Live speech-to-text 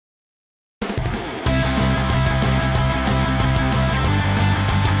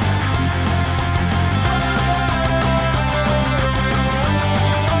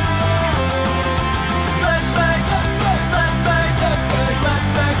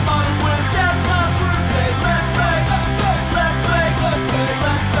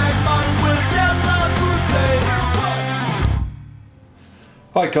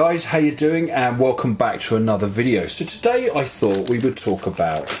Hi guys, how you doing, and welcome back to another video. So today I thought we would talk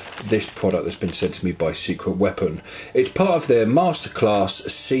about this product that's been sent to me by Secret Weapon. It's part of their masterclass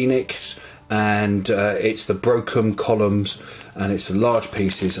Scenics, and it's the broken columns and it's the large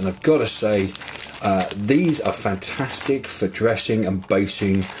pieces, and I've got to say these are fantastic for dressing and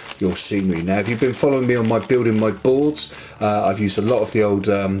basing your scenery. Now if you've been following me on my building my boards, I've used a lot of the old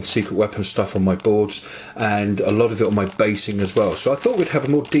Secret Weapon stuff on my boards and a lot of it on my basing as well. So I thought we'd have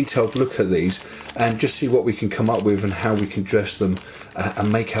a more detailed look at these and just see what we can come up with and how we can dress them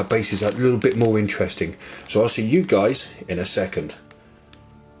and make our bases a little bit more interesting. So I'll see you guys in a second.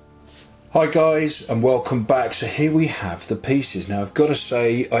 Hi guys, and welcome back. So here we have the pieces. Now I've got to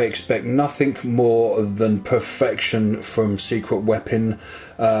say I expect nothing more than perfection from Secret Weapon.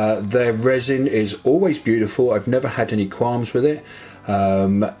 Their resin is always beautiful. I've never had any qualms with it.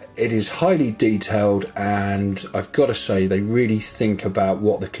 It is highly detailed, and I've got to say they really think about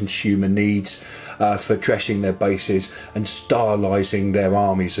what the consumer needs for dressing their bases and stylising their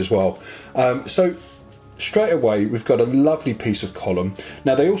armies as well. So straight away we've got a lovely piece of column.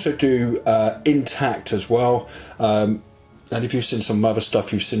 Now they also do intact as well, and if you've seen some other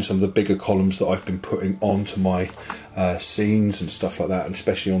stuff, you've seen some of the bigger columns that I've been putting onto my scenes and stuff like that, and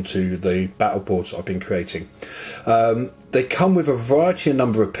especially onto the battle boards I've been creating. They come with a variety, a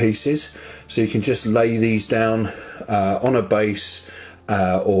number of pieces, so you can just lay these down on a base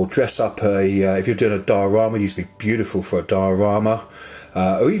or dress up if you're doing a diorama. These would be beautiful for a diorama,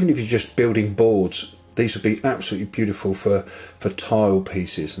 or even if you're just building boards. These would be absolutely beautiful for tile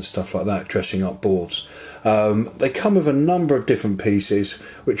pieces and stuff like that, dressing up boards. They come with a number of different pieces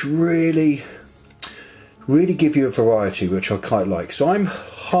which really give you a variety, which I quite like. So I'm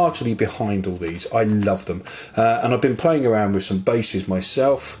heartily behind all these. I love them, and I've been playing around with some bases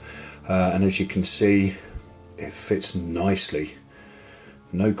myself, and as you can see, it fits nicely.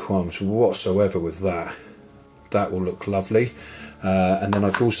 No qualms whatsoever with that. That will look lovely. And then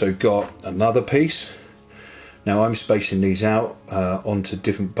I've also got another piece. Now I'm spacing these out onto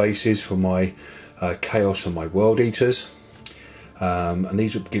different bases for my Chaos and my World Eaters, and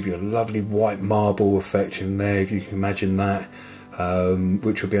these would give you a lovely white marble effect in there, if you can imagine that,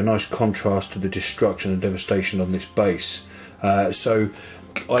 which would be a nice contrast to the destruction and devastation on this base. So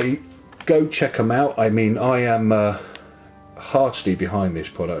go check them out. I mean, I am heartily behind this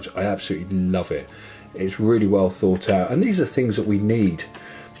product. I absolutely love it. It's really well thought out, and these are things that we need,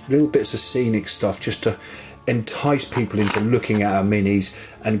 little bits of scenic stuff just to entice people into looking at our minis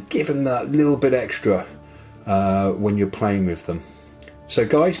and give them that little bit extra when you're playing with them. So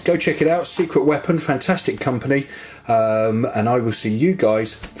guys, go check it out. Secret Weapon, fantastic company, and I will see you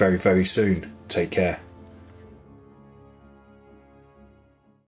guys very, very soon. Take care.